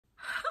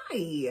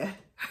Hi.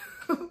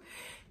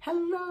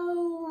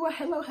 Hello.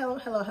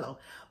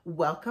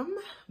 Welcome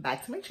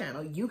back to my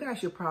channel. You guys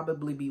should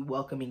probably be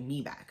welcoming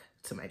me back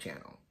to my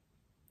channel.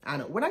 I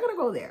know, we're not gonna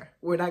go there.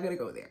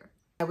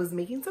 I was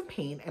making some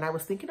paint and I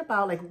was thinking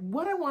about like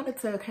what I wanted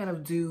to kind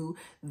of do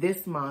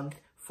this month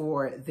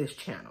for this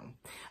channel.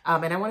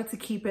 And I wanted to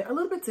keep it a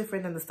little bit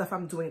different than the stuff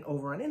I'm doing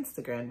over on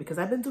Instagram, because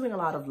I've been doing a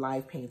lot of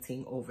live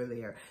painting over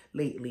there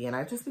lately, and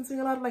I've just been doing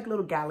a lot of like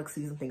little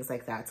galaxies and things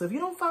like that. So if you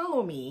don't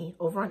follow me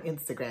over on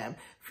Instagram,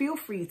 feel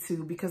free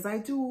to, because I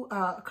do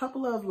a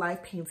couple of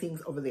live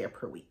paintings over there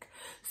per week.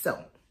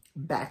 So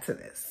back to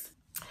this.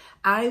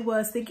 I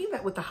was thinking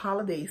that with the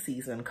holiday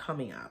season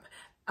coming up,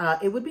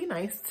 it would be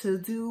nice to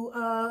do,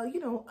 you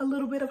know, a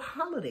little bit of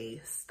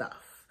holiday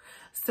stuff.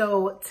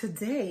 So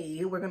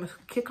today we're going to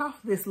kick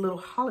off this little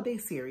holiday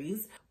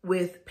series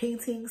with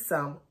painting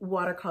some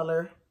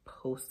watercolor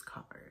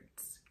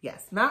postcards.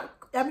 Yes, I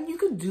mean, you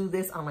could do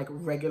this on like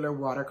regular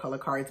watercolor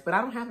cards, but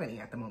I don't have any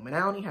at the moment.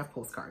 I only have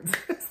postcards.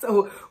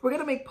 So we're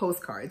going to make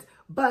postcards,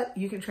 but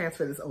you can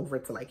transfer this over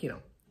to like, you know,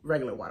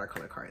 regular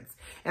watercolor cards.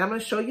 And I'm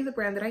going to show you the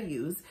brand that I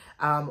use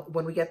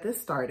when we get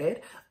this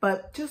started.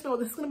 But just know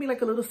this is going to be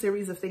like a little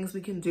series of things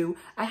we can do.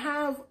 I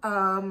have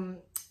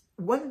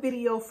one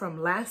video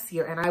from last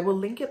year, and I will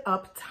link it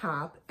up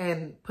top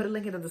and put a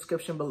link in the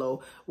description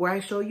below, where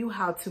I show you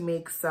how to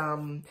make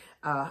some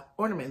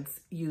ornaments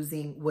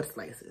using wood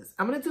slices.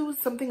 I'm going to do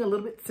something a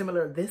little bit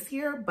similar this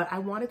year, but I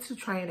wanted to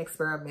try and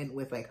experiment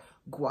with like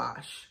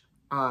gouache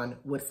on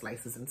wood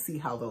slices and see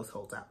how those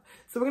hold up.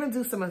 So we're going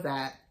to do some of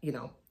that, you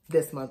know,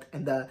 this month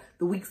and the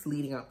weeks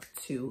leading up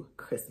to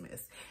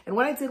Christmas. And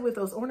what I did with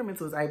those ornaments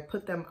was I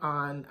put them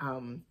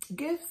on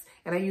gifts,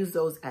 and I used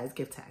those as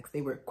gift tags.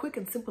 They were quick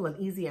and simple and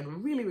easy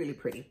and really, really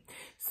pretty.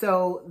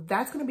 So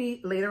that's going to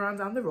be later on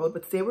down the road,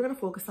 but today we're going to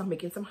focus on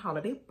making some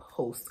holiday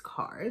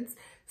postcards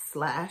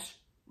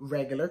 /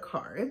 regular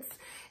cards.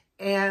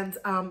 And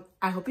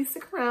I hope you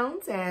stick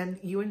around and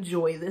you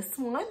enjoy this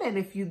one. And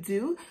if you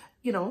do,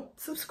 you know,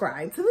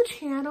 subscribe to the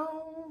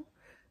channel,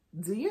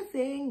 do your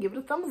thing, give it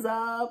a thumbs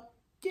up.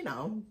 You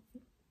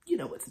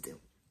know what to do.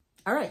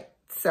 All right,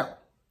 so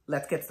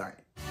let's get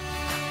started.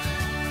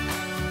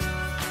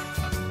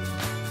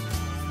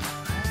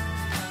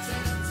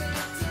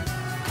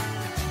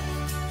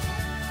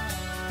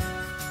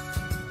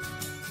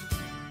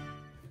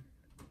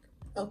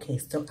 Okay,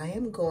 so I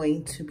am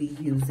going to be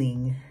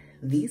using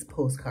these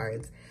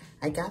postcards.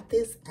 I got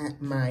this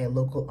at my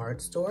local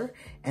art store,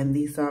 and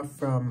these are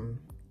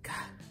from,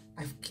 God,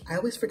 I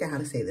always forget how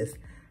to say this,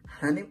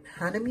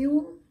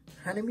 Honeymoon,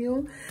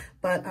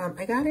 but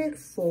I got it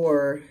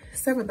for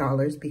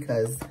 $7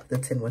 because the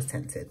tin was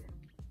dented.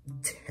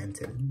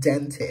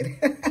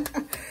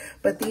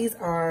 But these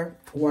are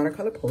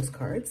watercolor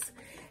postcards,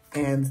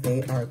 and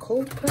they are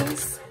cold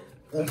press.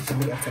 Let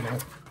me get some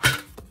out.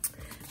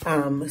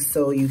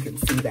 So you can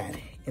see that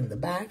in the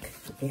back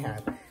they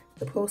have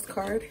the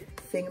postcard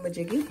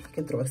thingamajiggy. You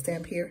can throw a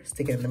stamp here,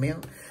 stick it in the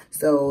mail.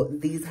 So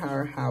these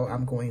are how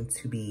I'm going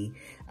to be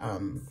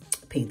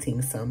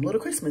painting some little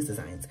Christmas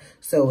designs.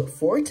 So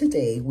for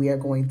today, we are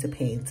going to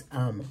paint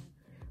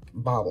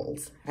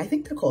baubles. I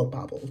think they're called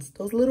baubles.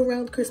 Those little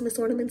round Christmas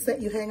ornaments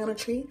that you hang on a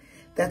tree.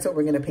 That's what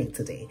we're going to paint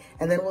today.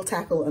 And then we'll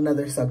tackle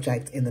another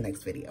subject in the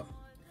next video.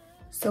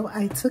 So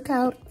I took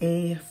out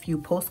a few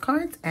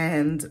postcards,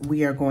 and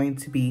we are going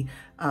to be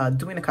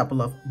doing a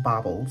couple of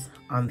baubles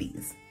on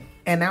these.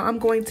 And now I'm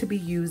going to be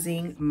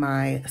using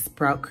my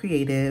Sprout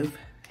Creative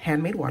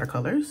handmade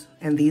watercolors.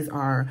 And these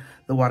are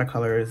the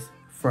watercolors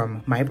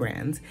from my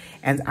brand.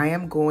 And I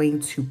am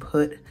going to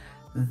put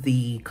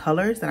the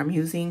colors that I'm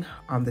using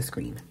on the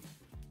screen.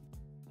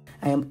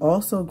 I am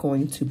also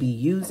going to be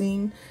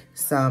using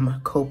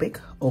some Copic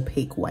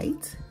opaque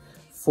white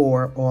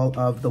for all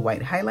of the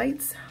white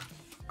highlights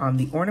on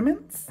the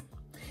ornaments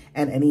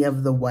and any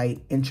of the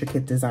white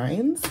intricate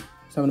designs.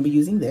 So I'm gonna be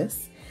using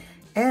this.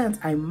 And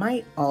I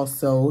might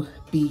also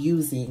be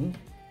using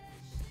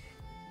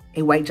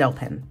a white gel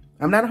pen.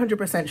 I'm not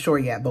 100% sure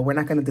yet, but we're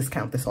not gonna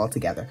discount this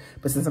altogether.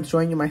 But since I'm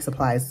showing you my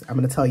supplies, I'm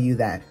gonna tell you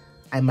that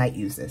I might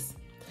use this.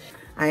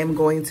 I am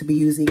going to be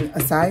using,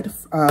 aside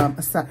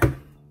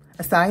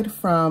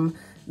from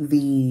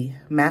the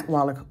matte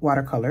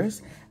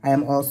watercolors, I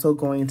am also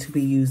going to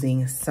be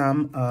using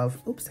some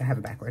of, oops, I have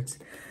it backwards,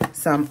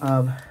 some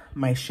of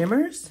my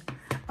shimmers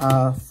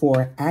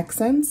for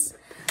accents.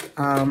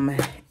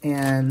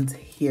 And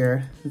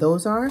here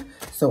those are.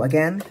 So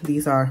again,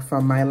 these are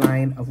from my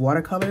line of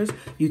watercolors.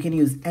 You can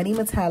use any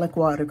metallic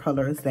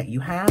watercolors that you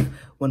have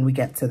when we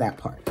get to that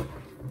part.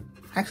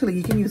 Actually,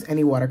 you can use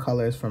any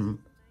watercolors from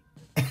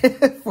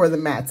for the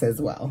mattes as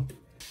well.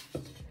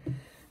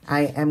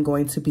 I am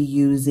going to be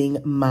using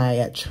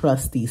my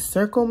trusty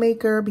circle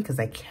maker because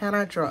I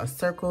cannot draw a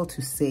circle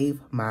to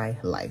save my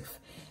life.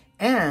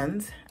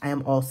 And I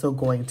am also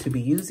going to be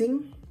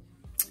using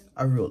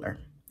a ruler.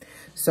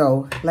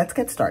 So let's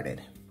get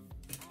started.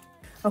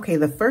 Okay,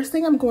 the first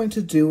thing I'm going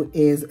to do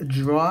is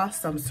draw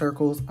some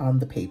circles on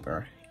the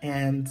paper.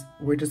 and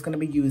we're just going to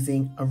be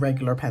using a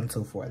regular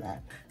pencil for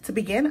that. To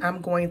begin,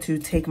 I'm going to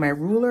take my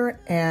ruler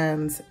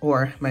I'm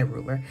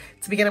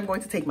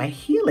going to take my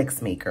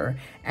helix maker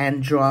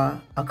and draw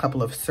a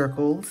couple of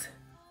circles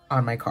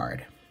on my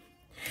card.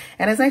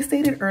 And as I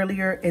stated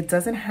earlier, it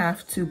doesn't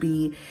have to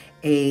be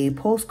a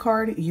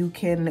postcard. You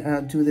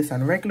can do this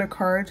on regular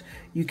cards.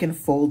 You can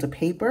fold a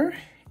paper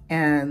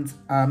and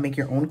make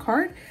your own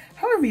card.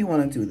 However you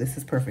want to do this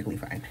is perfectly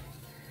fine.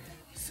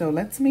 So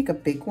let's make a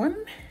big one.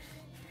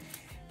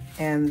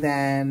 And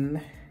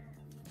then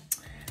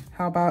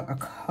how about a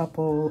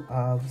couple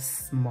of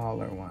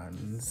smaller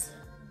ones?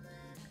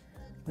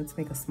 Let's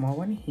make a small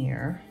one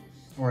here,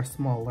 or a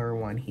smaller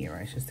one here,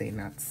 I should say,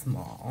 not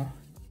small.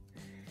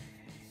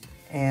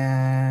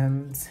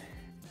 And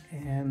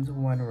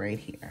one right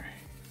here.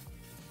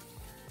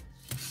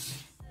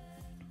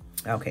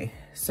 Okay,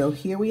 so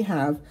here we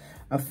have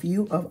a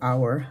few of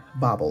our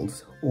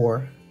baubles,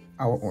 or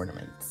our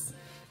ornaments.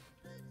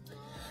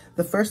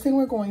 The first thing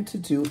we're going to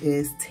do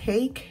is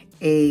pick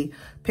a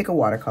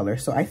watercolor.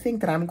 So I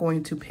think that I'm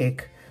going to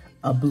pick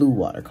a blue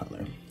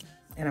watercolor.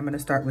 And I'm going to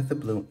start with the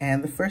blue.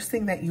 And the first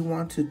thing that you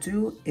want to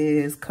do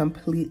is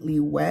completely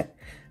wet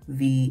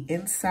the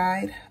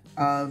inside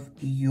of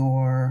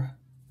your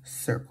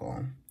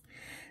circle.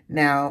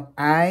 Now,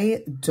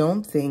 I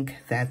don't think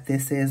that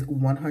this is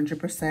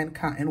 100%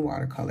 cotton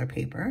watercolor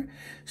paper,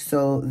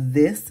 so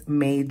this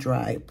may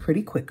dry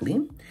pretty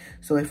quickly.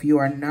 So if you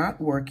are not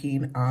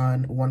working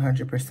on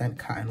 100%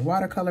 cotton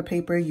watercolor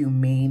paper, you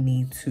may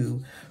need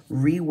to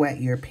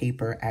re-wet your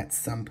paper at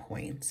some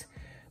point,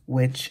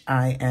 which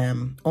I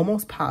am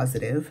almost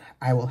positive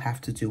I will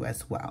have to do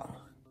as well.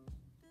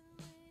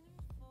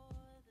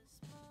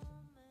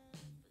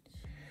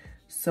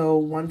 So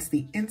once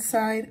the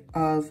inside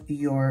of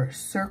your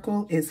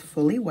circle is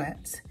fully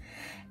wet,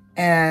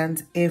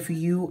 and if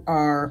you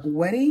are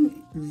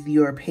wetting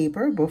your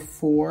paper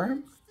before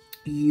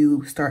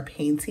you start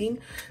painting,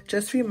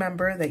 just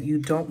remember that you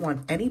don't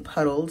want any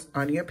puddles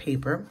on your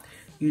paper.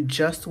 You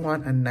just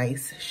want a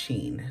nice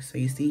sheen. So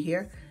you see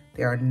here,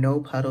 there are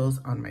no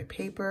puddles on my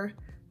paper,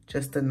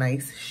 just a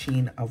nice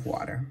sheen of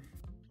water.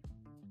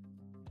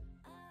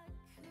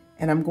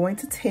 And I'm going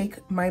to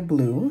take my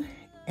blue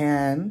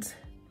and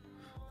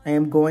I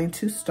am going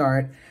to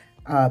start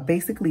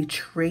basically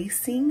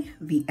tracing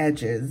the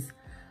edges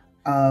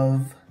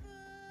of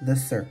the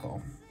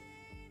circle.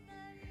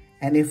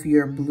 And if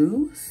your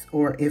blues,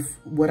 or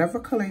if whatever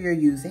color you're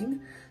using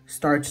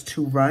starts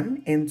to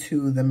run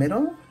into the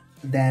middle,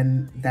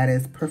 then that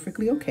is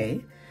perfectly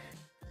okay.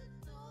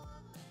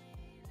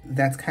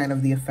 That's kind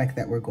of the effect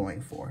that we're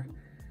going for.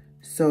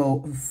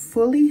 So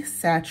fully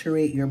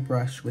saturate your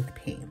brush with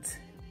paint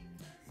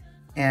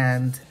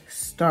and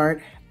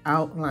start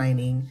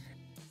outlining.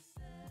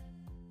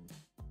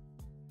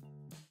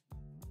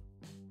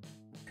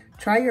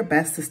 Try your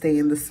best to stay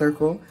in the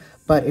circle,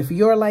 but if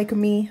you're like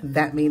me,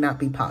 that may not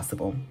be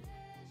possible.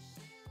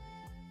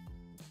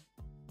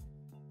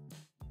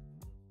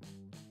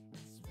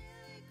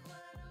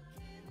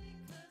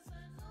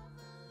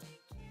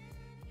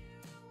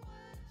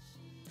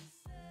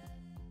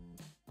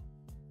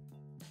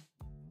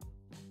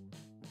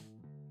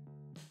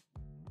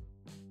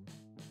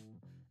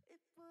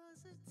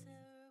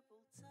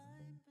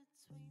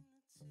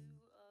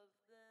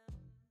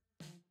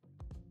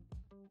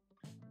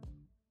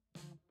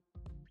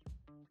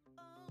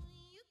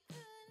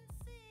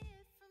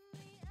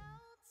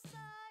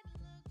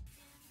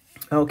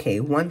 Okay,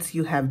 once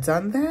you have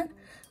done that,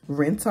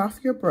 rinse off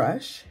your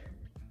brush,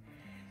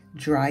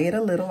 dry it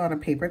a little on a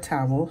paper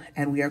towel,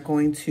 and we are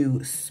going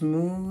to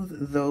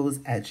smooth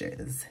those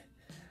edges.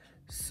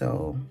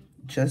 So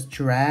just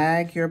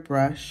drag your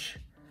brush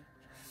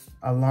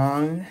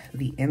along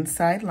the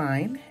inside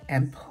line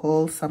and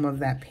pull some of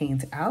that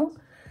paint out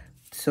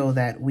so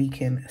that we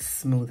can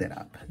smooth it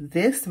up.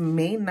 This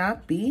may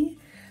not be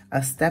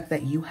a step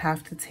that you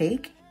have to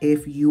take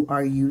if you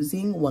are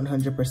using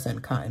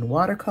 100% cotton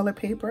watercolor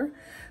paper,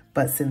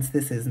 but since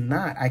this is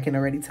not, I can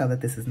already tell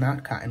that this is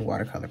not cotton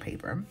watercolor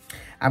paper,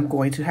 I'm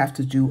going to have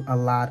to do a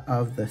lot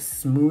of the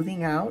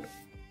smoothing out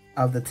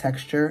of the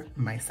texture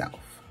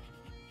myself.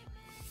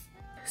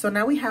 So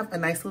now we have a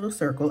nice little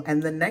circle,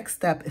 and the next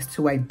step is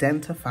to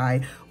identify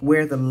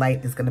where the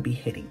light is going to be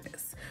hitting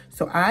this.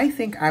 So I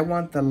think I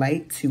want the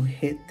light to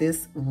hit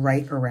this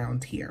right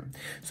around here.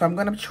 So I'm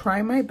going to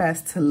try my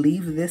best to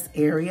leave this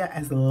area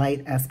as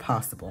light as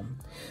possible.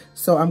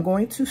 So I'm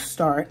going to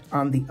start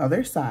on the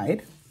other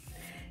side,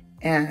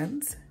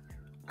 and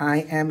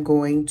I am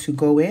going to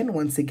go in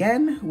once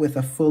again with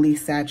a fully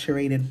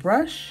saturated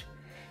brush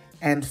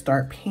and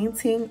start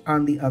painting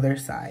on the other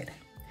side.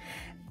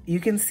 You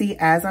can see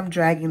as I'm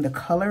dragging the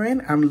color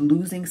in, I'm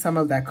losing some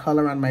of that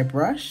color on my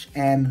brush,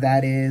 and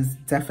that is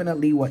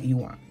definitely what you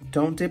want.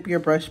 Don't dip your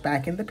brush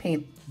back in the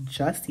paint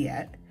just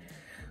yet.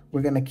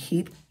 We're gonna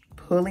keep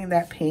pulling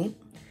that paint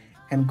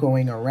and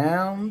going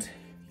around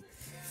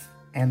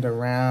and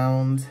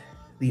around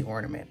the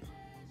ornament.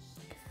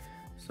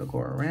 So go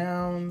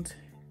around,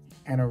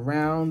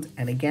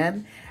 and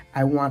again,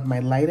 I want my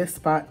lightest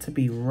spot to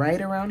be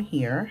right around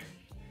here,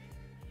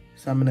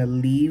 So I'm gonna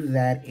leave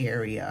that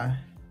area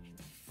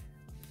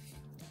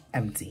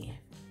empty,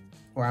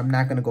 or I'm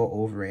not gonna go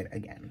over it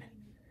again,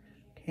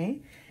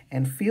 okay?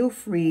 And feel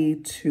free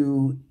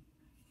to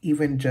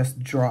even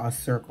just draw a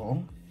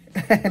circle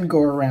and go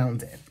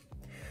around it.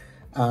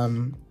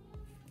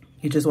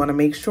 You just wanna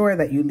make sure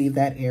that you leave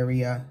that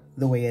area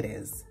the way it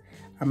is.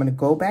 I'm gonna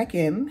go back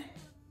in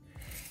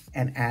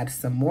and add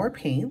some more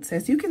paint.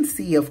 As you can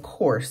see, of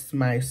course,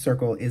 my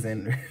circle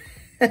isn't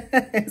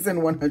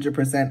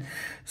 100%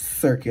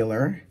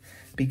 circular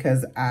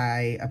because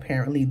I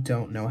apparently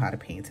don't know how to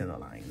paint in the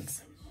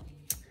lines.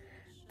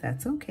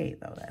 That's okay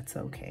though, that's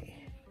okay.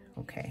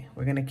 Okay,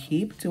 we're gonna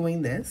keep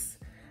doing this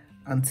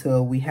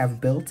until we have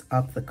built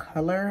up the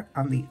color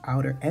on the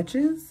outer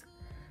edges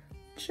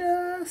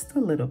just a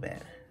little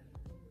bit.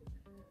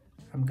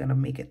 I'm gonna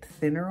make it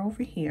thinner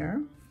over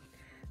here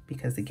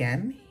because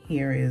again,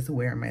 here is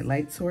where my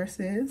light source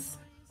is.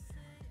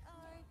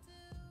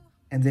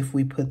 And if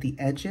we put the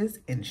edges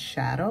in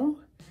shadow,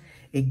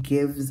 it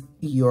gives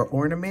your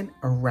ornament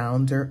a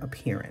rounder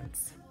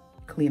appearance.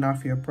 Clean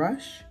off your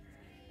brush,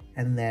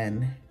 and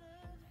then,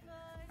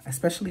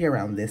 especially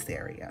around this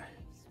area,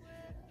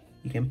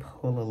 you can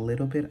pull a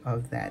little bit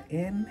of that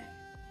in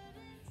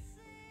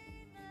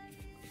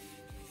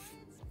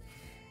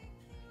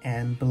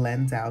and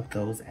blend out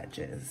those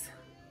edges.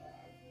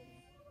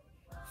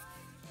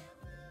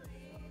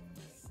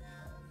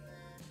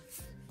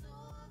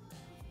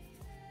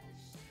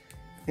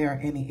 If there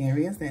are any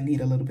areas that need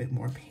a little bit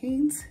more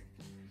paint,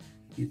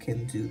 you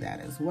can do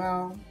that as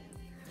well.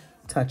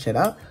 Touch it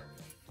up.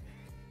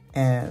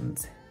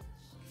 And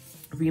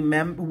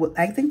remember,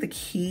 I think the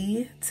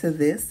key to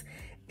this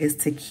is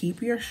to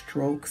keep your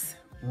strokes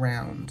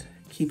round.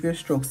 Keep your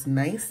strokes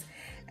nice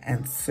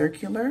and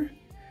circular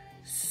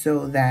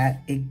so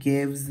that it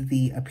gives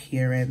the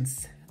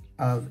appearance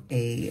of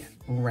a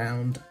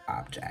round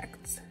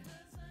object.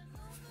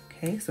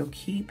 Okay, so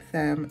keep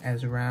them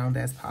as round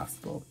as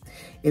possible.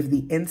 If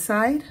the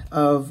inside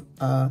of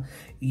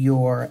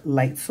your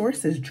light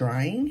source is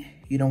drying,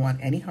 you don't want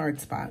any hard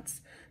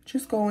spots,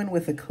 just go in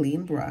with a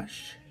clean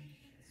brush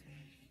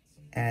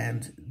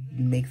and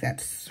make that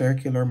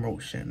circular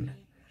motion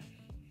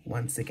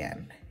once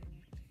again.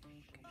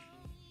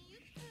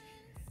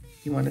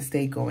 You want to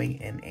stay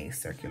going in a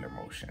circular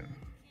motion.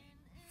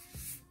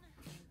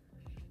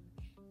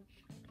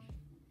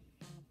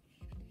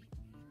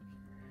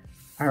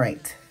 All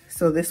right,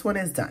 so this one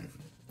is done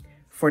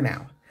for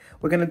now.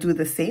 We're gonna do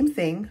the same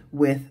thing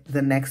with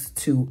the next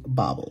two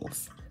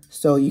baubles.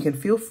 So you can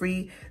feel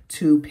free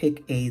to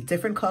pick a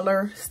different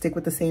color, stick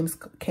with the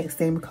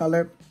same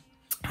color,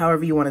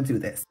 however you wanna do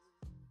this.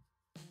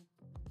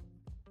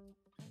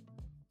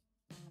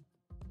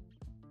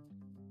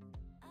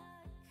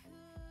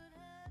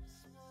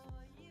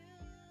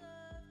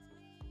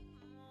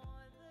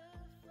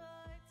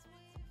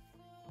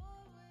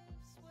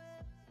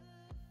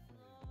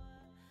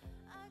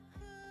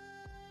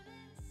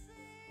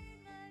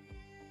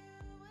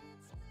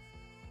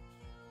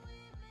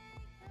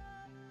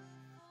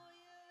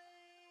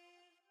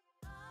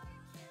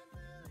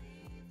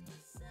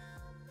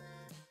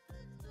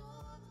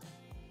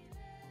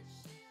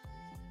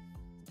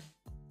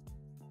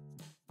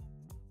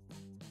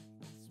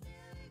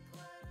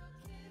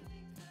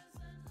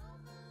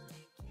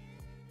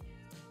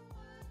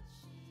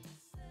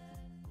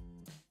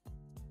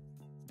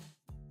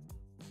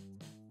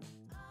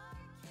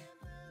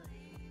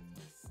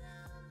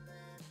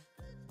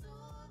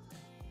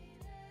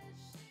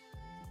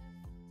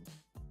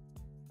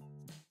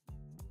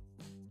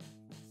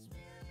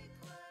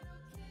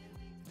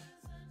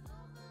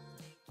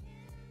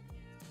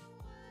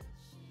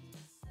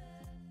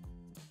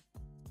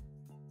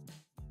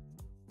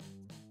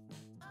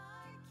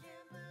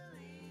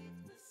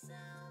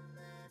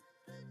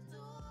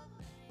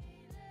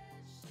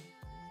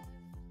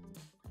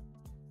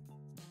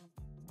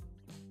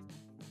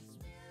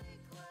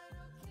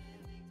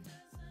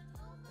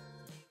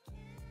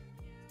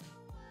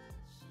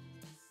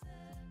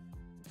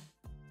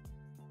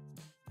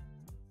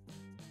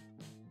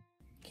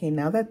 Okay,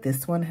 now that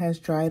this one has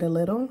dried a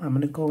little, I'm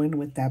gonna go in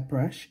with that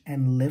brush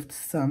and lift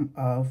some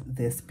of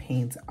this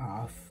paint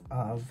off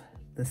of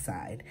the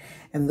side.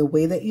 And the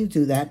way that you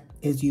do that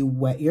is you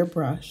wet your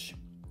brush,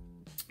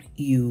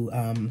 you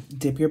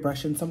dip your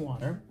brush in some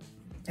water,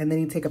 and then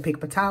you take a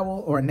paper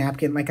towel or a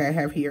napkin like I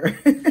have here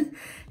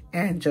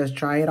and just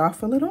dry it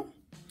off a little.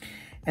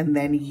 And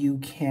then you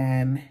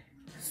can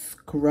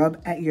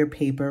scrub at your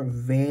paper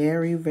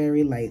very,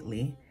 very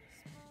lightly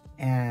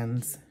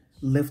and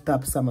lift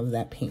up some of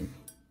that paint.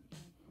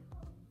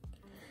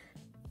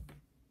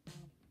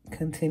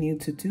 Continue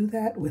to do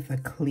that with a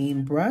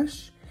clean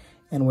brush,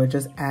 and we're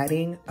just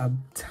adding a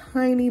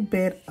tiny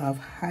bit of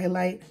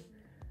highlight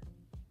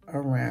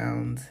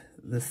around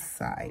the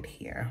side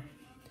here.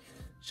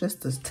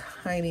 Just the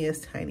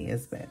tiniest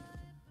bit.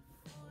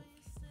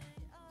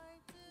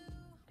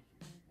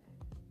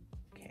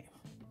 Okay.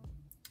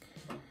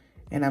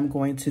 And I'm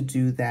going to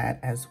do that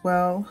as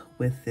well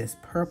with this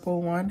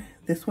purple one.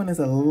 This one is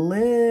a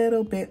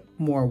little bit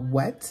more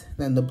wet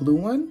than the blue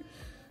one,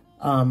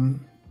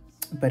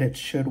 but it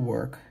should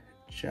work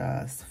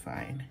just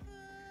fine.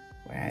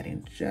 We're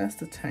adding just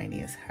the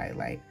tiniest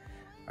highlight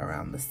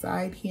around the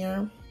side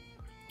here.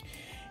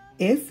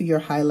 If your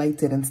highlight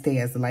didn't stay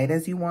as light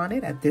as you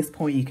wanted, at this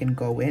point you can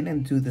go in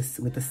and do this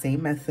with the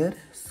same method,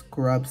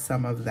 scrub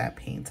some of that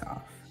paint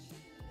off.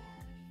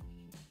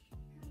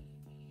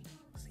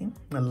 See,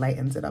 it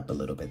lightens it up a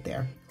little bit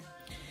there.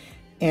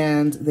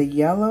 And the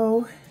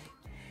yellow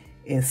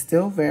is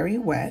still very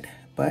wet,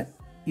 but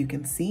you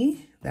can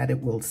see that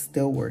it will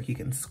still work. You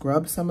can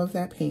scrub some of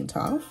that paint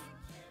off.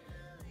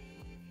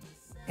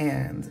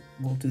 And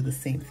we'll do the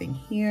same thing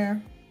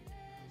here.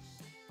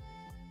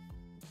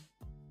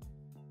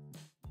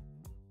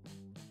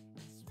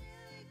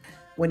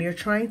 When you're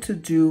trying to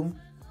do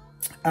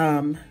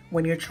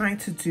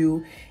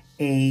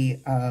a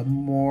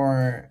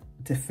more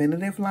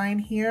definitive line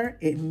here,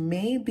 it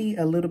may be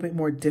a little bit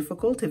more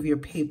difficult if your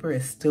paper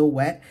is still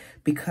wet,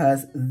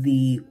 because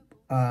the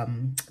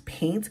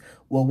paint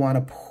will want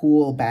to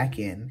pool back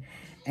in.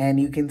 And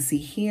you can see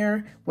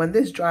here, when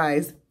this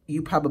dries, I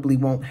probably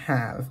won't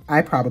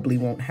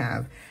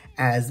have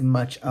as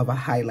much of a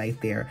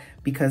highlight there,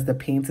 because the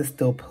paint is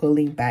still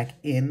pulling back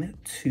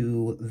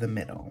into the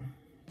middle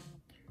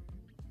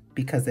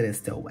because it is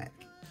still wet.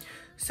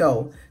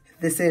 So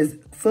this is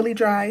fully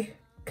dry,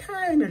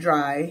 kind of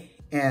dry,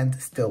 and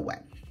still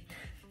wet.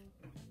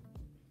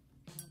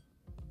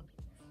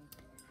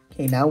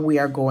 Okay, now we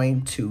are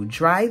going to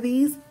dry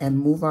these and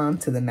move on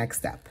to the next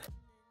step.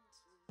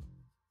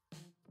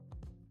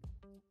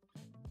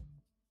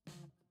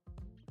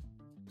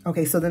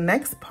 Okay, so the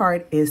next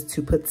part is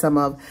to put some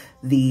of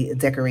the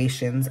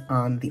decorations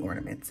on the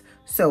ornaments.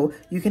 So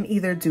you can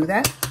either do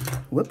that,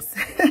 whoops,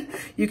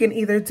 you can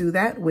either do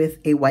that with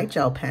a white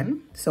gel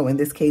pen. So in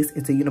this case,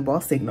 it's a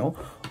Uniball Signal,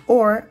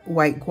 or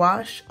white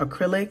gouache,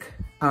 acrylic.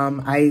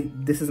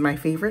 This is my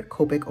favorite,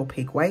 Copic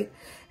Opaque White.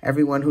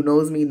 Everyone who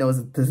knows me knows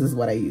that this is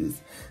what I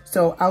use.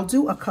 So I'll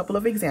do a couple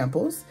of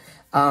examples.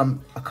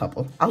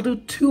 I'll do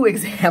 2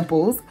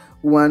 examples,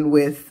 one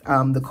with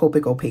the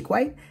Copic Opaque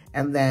White,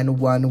 and then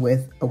one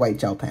with a white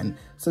gel pen,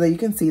 so that you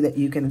can see that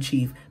you can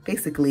achieve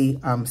basically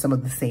some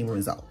of the same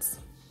results.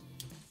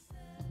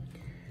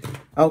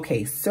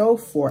 Okay, so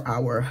for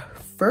our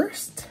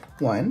first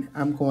one,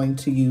 I'm going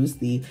to use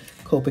the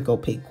Copic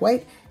Opaque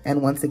White,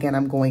 and once again,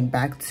 I'm going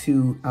back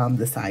to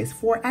the size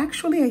 4.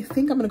 Actually, I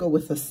think I'm gonna go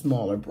with a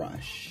smaller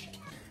brush.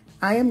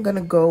 I am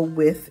gonna go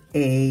with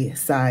a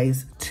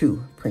size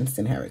 2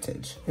 Princeton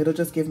Heritage. It'll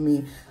just give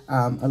me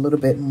a little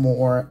bit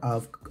more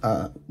of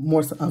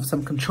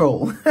some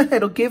control.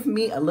 It'll give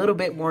me a little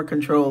bit more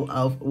control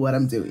of what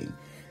I'm doing.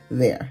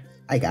 There,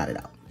 I got it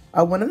out.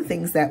 One of the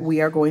things that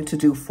we are going to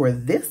do for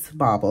this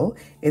bauble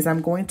is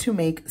I'm going to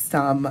make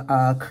some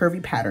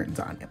curvy patterns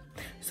on it.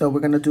 So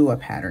we're gonna do a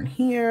pattern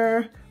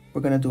here.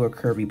 We're gonna do a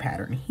curvy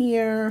pattern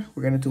here.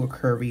 We're gonna do a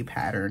curvy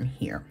pattern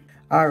here.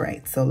 All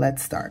right, so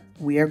let's start.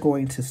 We are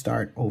going to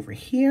start over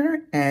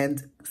here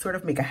and sort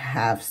of make a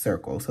half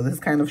circle. So this is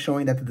kind of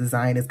showing that the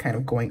design is kind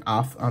of going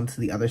off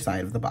onto the other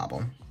side of the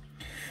bauble.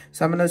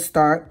 So I'm gonna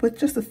start with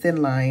just a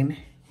thin line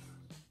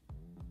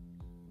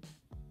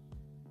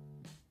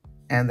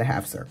and the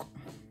half circle.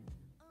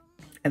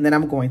 And then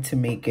I'm going to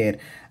make it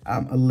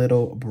a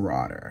little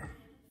broader.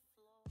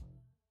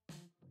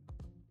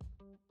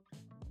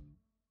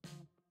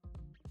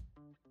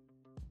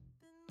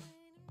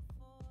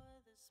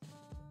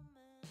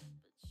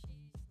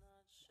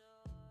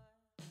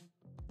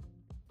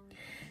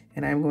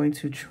 And I'm going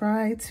to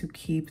try to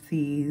keep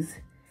these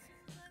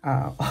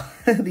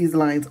these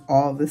lines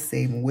all the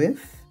same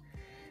width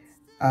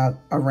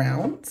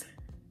around.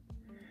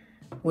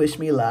 Wish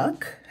me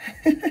luck.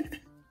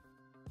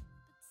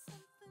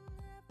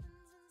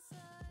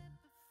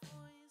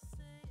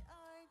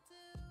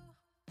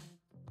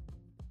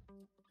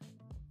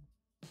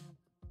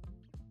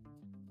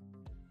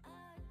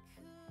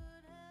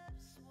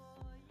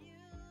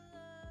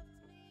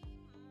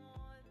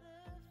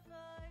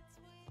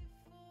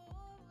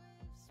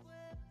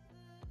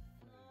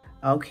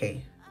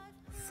 Okay,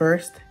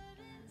 first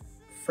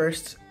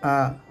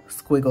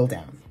squiggle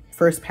down,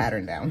 first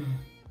pattern down.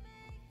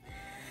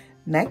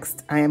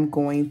 Next, I am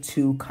going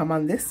to come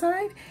on this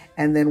side,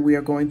 and then we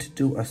are going to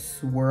do a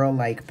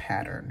swirl-like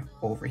pattern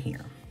over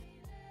here.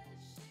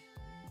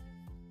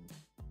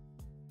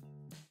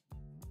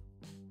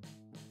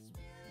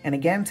 And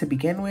again, to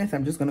begin with,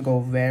 I'm just gonna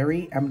go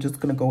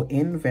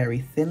in very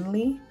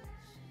thinly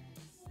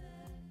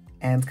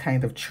and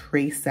kind of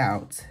trace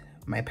out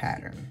my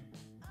pattern.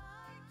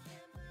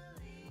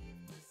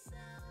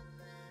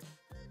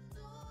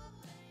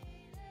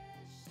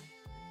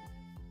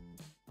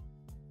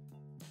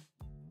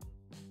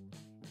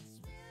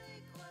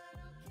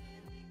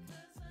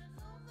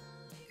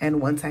 And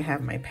once I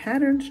have my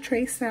patterns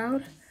traced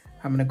out,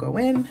 I'm gonna go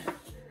in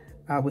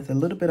with a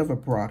little bit of a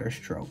broader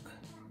stroke.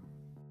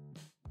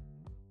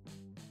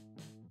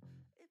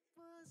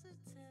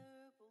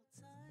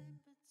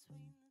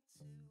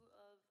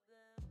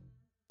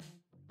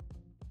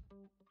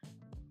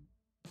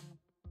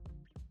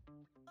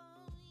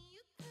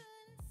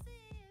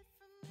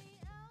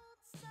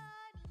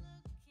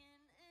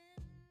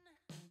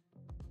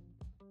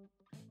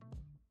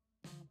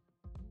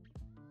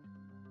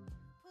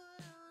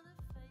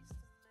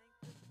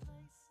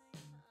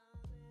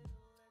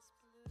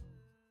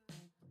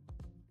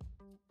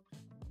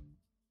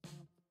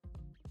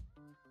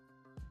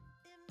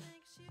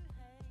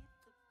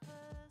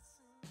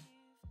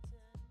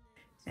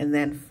 And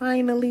then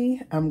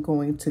finally, I'm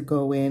going to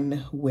go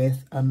in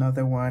with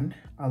another one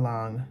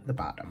along the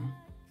bottom.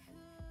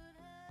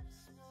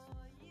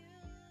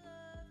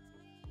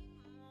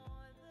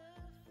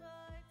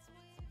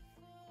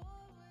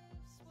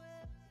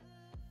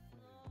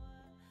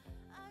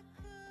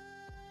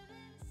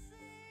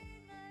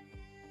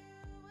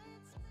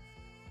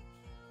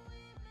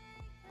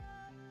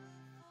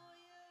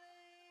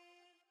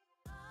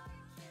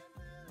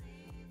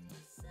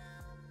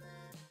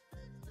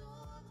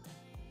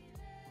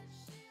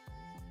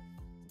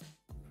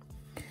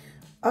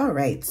 All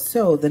right,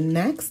 so the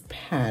next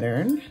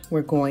pattern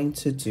we're going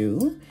to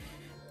do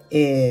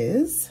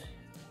is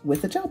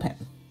with a gel pen.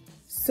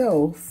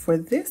 So for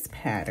this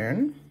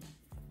pattern,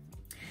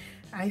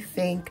 I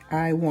think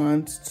I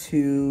want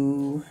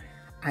to,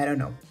 I don't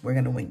know, we're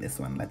gonna wing this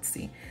one, let's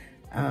see.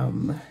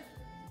 All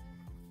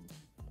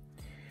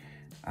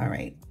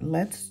right,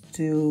 let's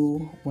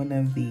do one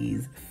of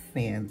these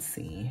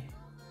fancy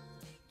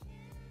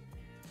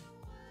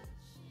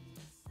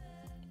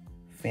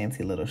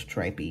little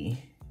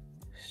stripy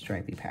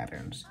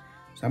patterns.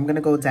 So I'm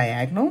gonna go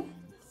diagonal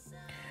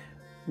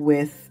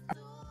with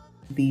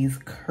these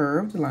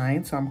curved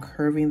lines. So I'm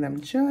curving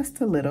them just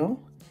a little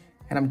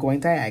and I'm going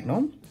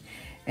diagonal.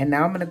 And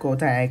now I'm gonna go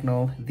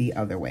diagonal the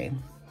other way,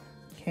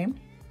 okay?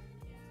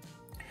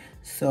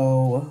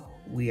 So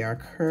we are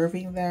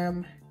curving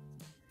them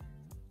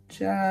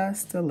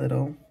just a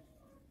little,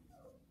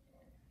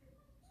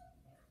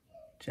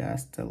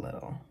 and a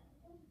little.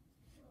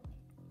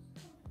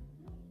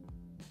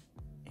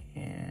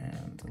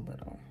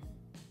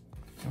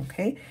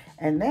 Okay,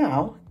 and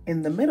now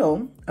in the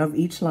middle of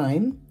each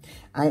line,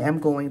 I am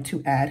going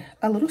to add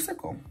a little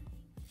circle.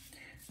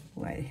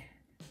 Let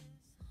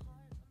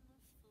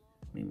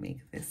me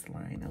make this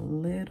line a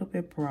little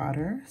bit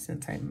broader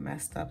since I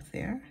messed up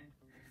there.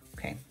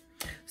 Okay,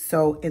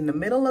 so in the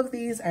middle of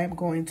these, I'm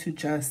going to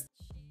just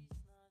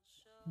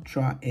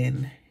draw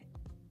in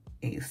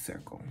a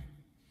circle.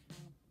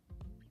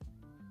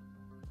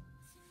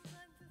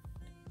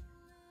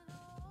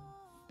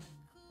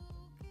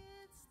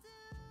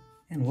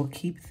 And we'll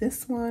keep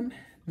this one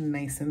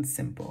nice and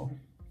simple.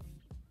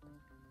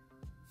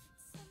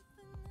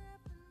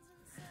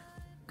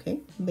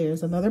 Okay,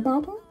 there's another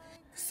bauble.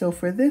 So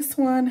for this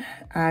one,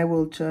 I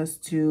will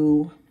just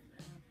do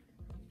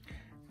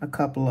a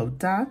couple of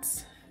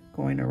dots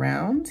going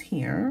around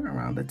here,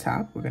 around the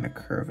top. We're gonna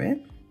curve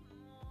it.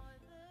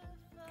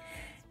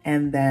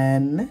 And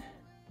then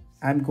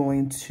I'm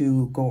going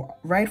to go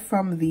right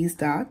from these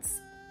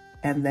dots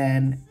and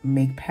then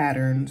make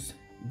patterns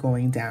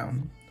going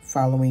down,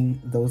 following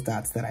those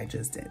dots that I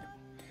just did.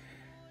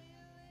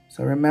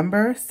 So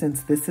remember,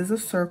 since this is a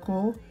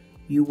circle,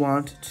 you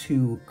want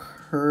to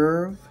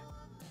curve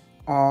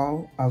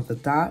all of the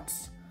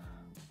dots,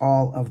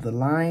 all of the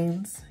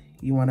lines.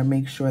 You want to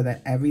make sure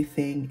that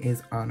everything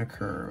is on a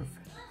curve.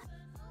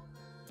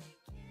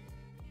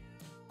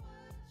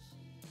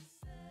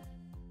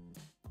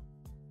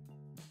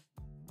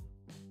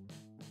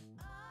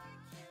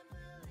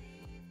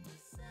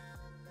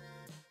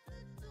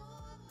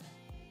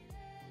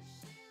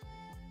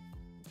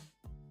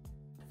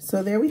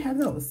 So there we have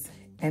those.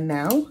 And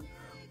now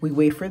we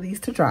wait for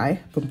these to dry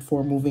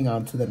before moving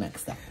on to the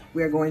next step.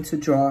 We are going to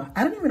draw,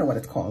 I don't even know what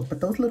it's called,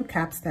 but those little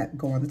caps that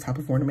go on the top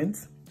of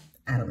ornaments.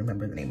 I don't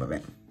remember the name of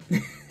it.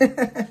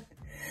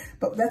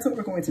 But that's what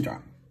we're going to draw.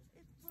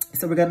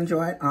 So we're gonna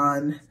draw it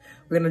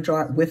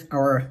with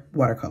our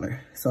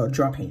watercolor. So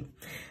draw paint.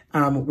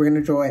 We're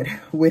gonna draw it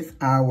with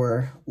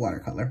our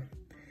watercolor.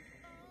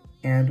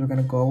 And we're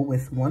gonna go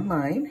with one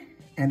line,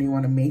 and you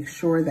wanna make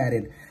sure that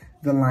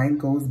the line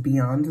goes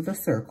beyond the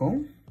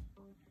circle.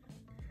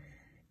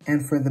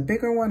 And for the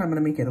bigger one, I'm gonna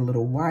make it a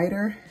little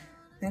wider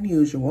than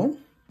usual.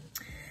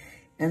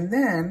 And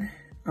then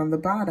on the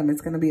bottom, it's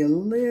gonna be a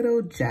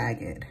little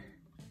jagged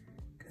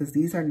because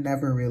these are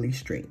never really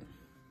straight.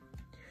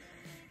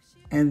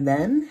 And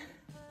then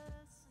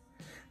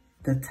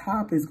the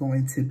top is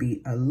going to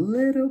be a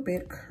little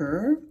bit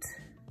curved.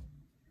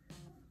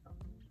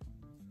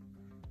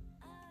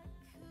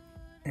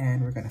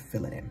 And we're gonna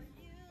fill it in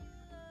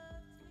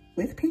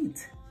with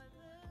paint.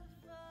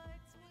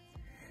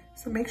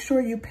 So make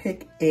sure you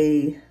pick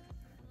a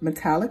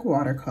metallic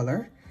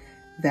watercolor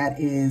that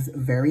is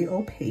very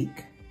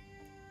opaque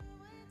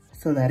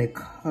so that it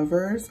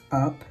covers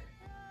up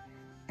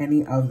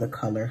any of the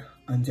color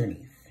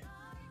underneath,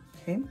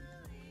 okay?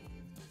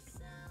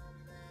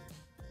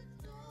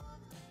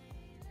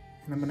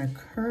 And I'm gonna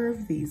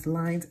curve these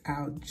lines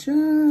out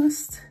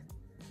just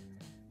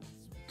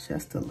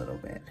a little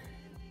bit.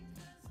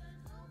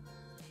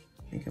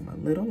 Make them a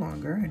little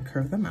longer and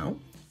curve them out.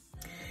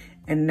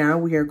 And now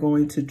we are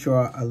going to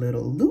draw a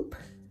little loop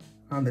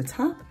on the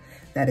top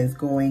that is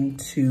going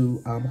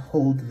to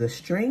hold the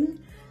string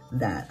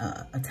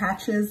that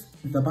attaches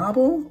the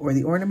bauble or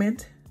the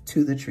ornament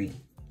to the tree.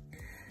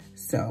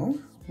 So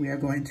we are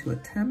going to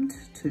attempt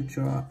to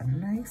draw a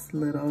nice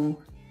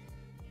little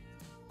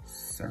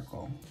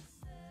circle.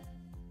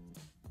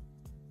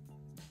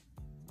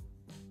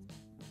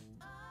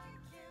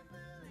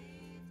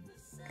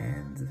 And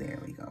And there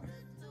we go.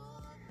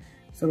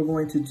 So we're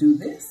going to do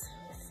this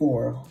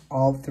for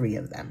all 3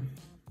 of them.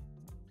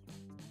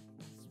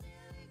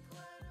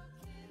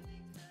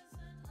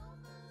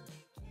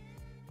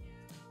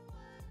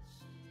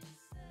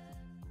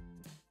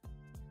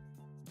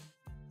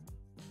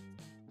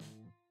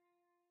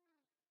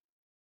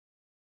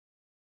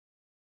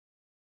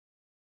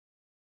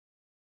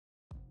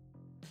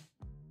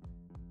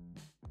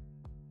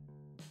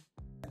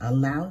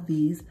 Allow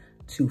these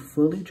to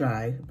fully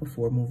dry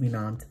before moving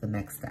on to the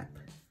next step.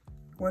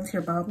 Once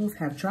your baubles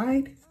have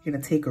dried, you're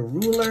gonna take a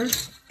ruler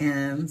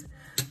and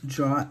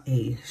draw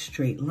a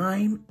straight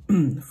line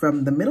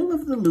from the middle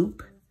of the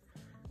loop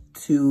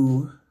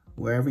to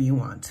wherever you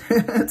want,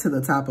 to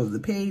the top of the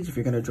page. If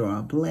you're gonna draw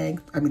a blank,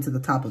 to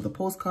the top of the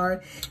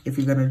postcard. If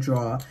you're gonna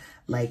draw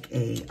like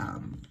a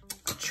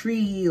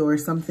tree or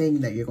something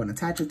that you're gonna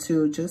attach it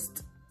to,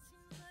 just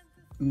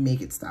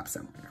make it stop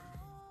somewhere.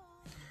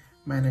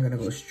 Mine are gonna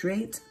go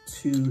straight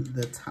to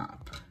the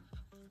top.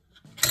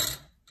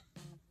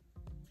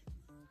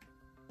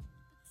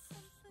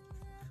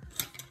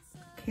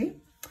 Okay,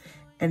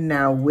 and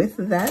now with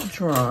that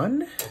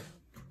drawn,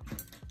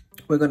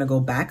 we're gonna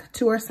go back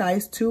to our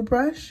size 2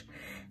 brush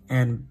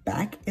and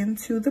back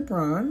into the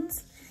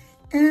bronze,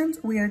 and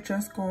we are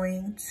just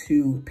going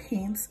to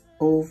paint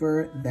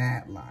over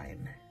that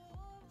line.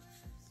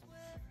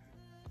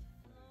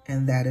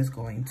 And that is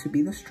going to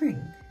be the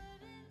string.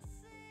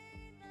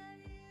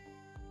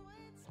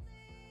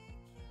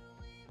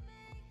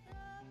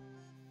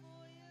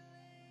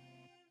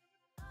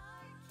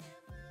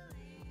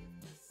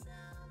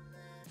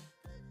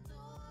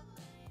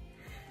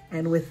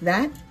 And with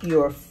that,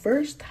 your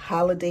first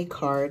holiday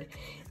card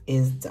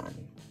is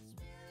done.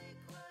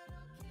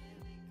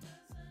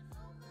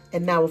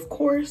 And now, of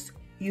course,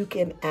 you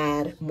can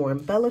add more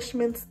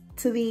embellishments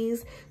to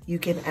these. You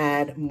can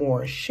add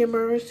more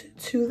shimmers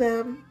to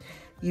them.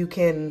 You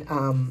can,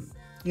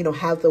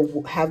 have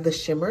the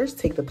shimmers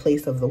take the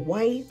place of the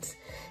white.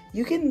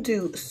 You can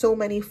do so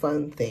many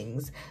fun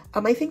things.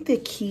 I think the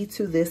key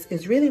to this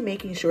is really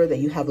making sure that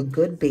you have a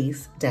good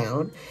base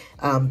down,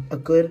 a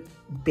good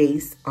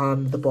base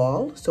on the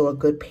ball, so a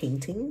good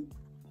painting.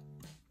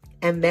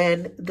 And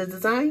then the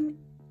design,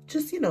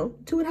 just,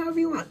 do it however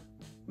you want.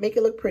 Make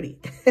it look pretty.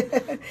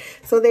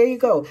 So there you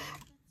go.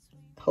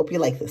 Hope you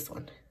like this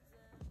one.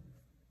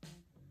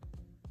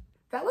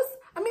 That was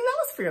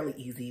fairly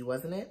easy,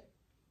 wasn't it?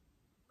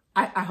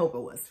 I hope it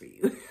was for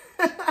you.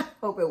 I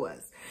hope it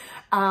was.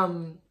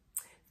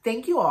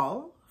 Thank you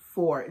all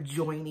for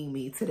joining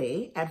me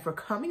today and for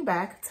coming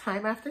back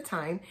time after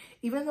time,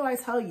 even though I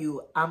tell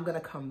you I'm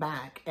gonna come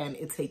back and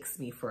it takes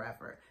me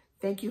forever.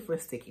 Thank you for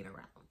sticking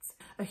around.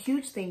 A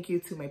huge thank you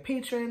to my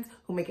patrons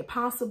who make it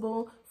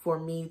possible for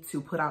me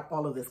to put out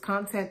all of this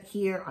content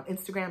here on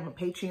Instagram, on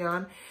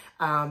Patreon,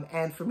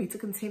 and for me to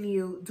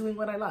continue doing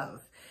what I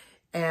love.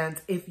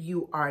 And if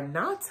you are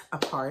not a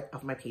part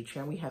of my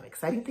Patreon, we have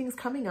exciting things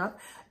coming up.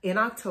 In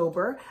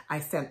October, I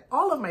sent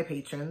all of my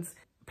patrons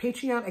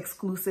Patreon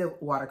exclusive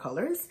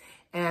watercolors,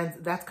 and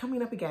that's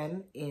coming up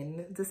again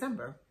in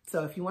December.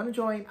 So if you want to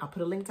join, I'll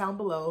put a link down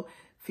below.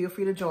 Feel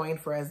free to join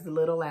for as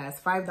little as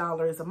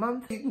 $5 a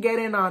month. You can get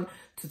in on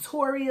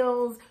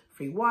tutorials,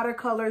 free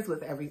watercolors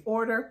with every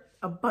order,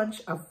 a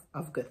bunch of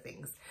good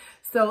things.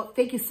 So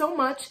thank you so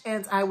much,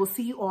 and I will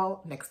see you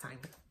all next time.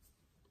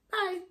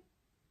 Bye.